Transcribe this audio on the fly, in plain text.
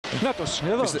Νάτος,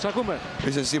 εδώ, σ' ακούμε.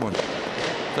 Mr. Simon,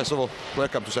 first of all,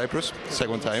 welcome to Cyprus,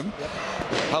 second time.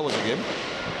 How was the game?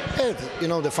 You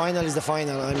know, the final is the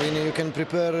final. I mean, you can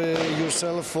prepare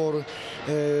yourself for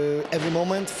every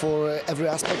moment, for every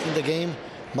aspect in the game.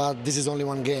 But this is only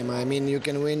one game. I mean, you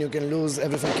can win, you can lose,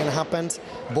 everything can happen.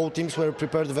 Both teams were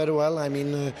prepared very well. I mean,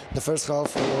 the first half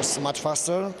was much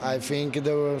faster. I think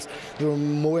there were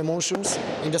more emotions.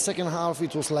 In the second half,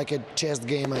 it was like a chess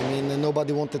game. I mean,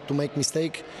 nobody wanted to make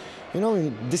mistake. You know,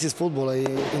 this is football.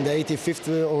 In the 85th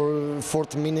or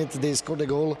 4th minute, they scored a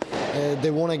goal.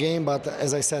 They won a game, but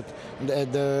as I said,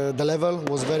 the level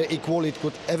was very equal.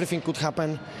 Everything could happen.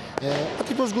 But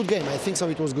it was a good game. I think so.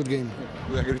 It was a good game.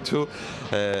 We agree too.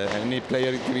 Any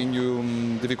player giving you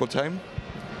difficult time?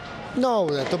 No,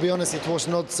 to be honest, it was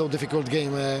not so difficult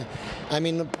game. I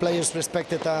mean, players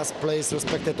respected us. Players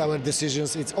respected our decisions.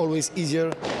 It's always easier,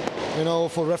 you know,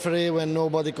 for referee when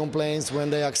nobody complains, when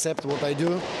they accept what I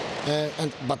do.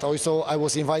 But also, I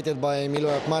was invited by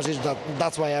Milorad Mažić.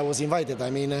 That's why I was invited. I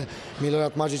mean,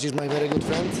 Milorad Mažić is my very good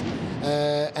friend,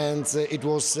 and it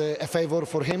was a favor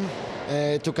for him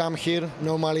to come here.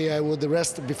 Normally, I would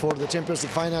rest before the Champions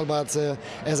League final, but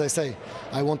as I say,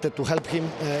 I wanted to help him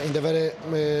in the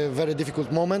very difficult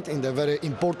moment, in the very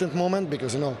important moment,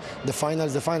 because you know the final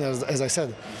is the final. As I said,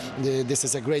 this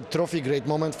is a great trophy, great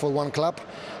moment for one club.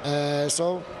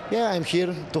 So yeah, I'm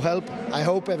here to help. I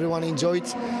hope everyone enjoyed.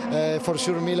 For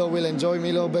sure, Milo will enjoy.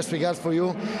 Milo, best regards for you,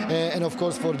 and of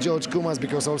course for George Kumas,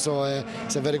 because also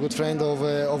he's a very good friend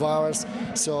of ours.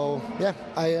 So yeah,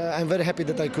 I'm very happy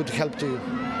that I could help to you.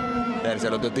 There is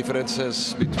a lot of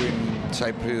differences between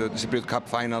Cypriot Cup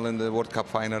final and the World Cup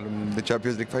final and the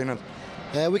Champions League final.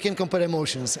 We can compare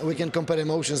emotions. We can compare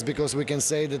emotions because we can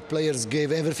say that players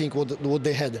gave everything what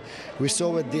they had. We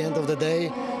saw at the end of the day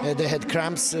they had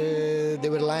cramps. They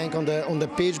were lying on the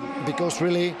pitch because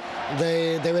really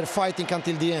they were fighting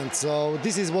until the end. So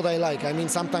this is what I like. I mean,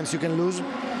 sometimes you can lose,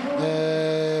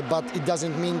 but it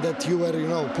doesn't mean that you were, you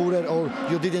know, poorer or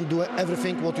you didn't do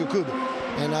everything what you could.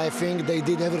 And I think they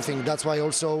did everything. That's why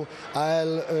also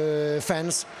AL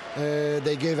fans,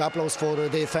 they gave applause for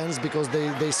their fans because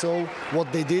they saw what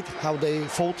they did, how they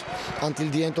fought until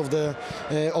the end of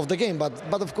the game.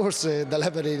 But of course, the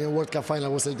level in the World Cup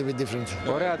final was a little bit different.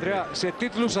 Ωραία, Αντρέα, σε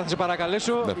τίτλους θα σε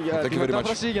παρακαλέσω για τη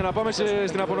μετάφραση για να πάμε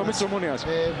στην απονομή της Ομόνοιας.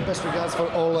 Best regards for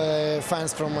all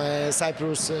fans from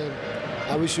Cyprus.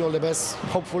 I wish you all the best.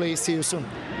 Hopefully, see you soon.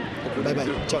 Bye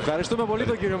bye. Ευχαριστούμε πολύ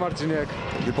τον κύριο Μαρτσίνιακ.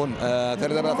 Λοιπόν,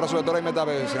 θέλετε να μεταφράσουμε τώρα ή μετά,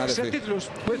 συνάδελφοι? Σε τίτλους.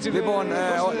 Λοιπόν,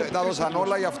 τα δώσαν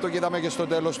όλα, γι' αυτό και είδαμε και στο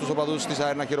τέλος τους οπαδούς της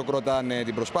ΑΕΡ να χειροκρότανε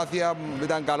την προσπάθεια.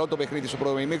 Ήταν καλό το παιχνίδι στο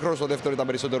πρώτο ημίχρονο, στο δεύτερο ήταν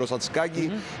περισσότερο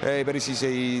σατσικάκι, υπερίσχυσε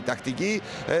η τακτική.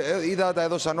 Είδα τα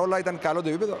έδωσαν όλα, ήταν καλό το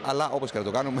επίπεδο, αλλά όπως και να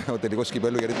το κάνουμε, ο τελικός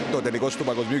Κυπέλλου, γιατί το τελικός του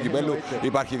παγκοσμίου Κυπέλλου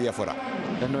υπάρχει διαφορά.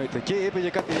 Εννοείται. Και είπε για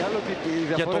κάτι άλλο ότι οι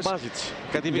διαφορές... Για το Μάζιτς.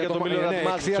 Κάτι είπε για τον Μιλorad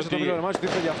Mažić. Ότι... τον Μιλorad Mažić,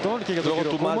 είπε για αυτόν και για τον κύριο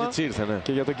Κούμα.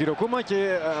 Και για τον κύριο Κούμα, και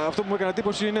αυτό που μου έκανε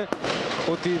εντύπωση είναι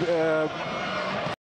ότι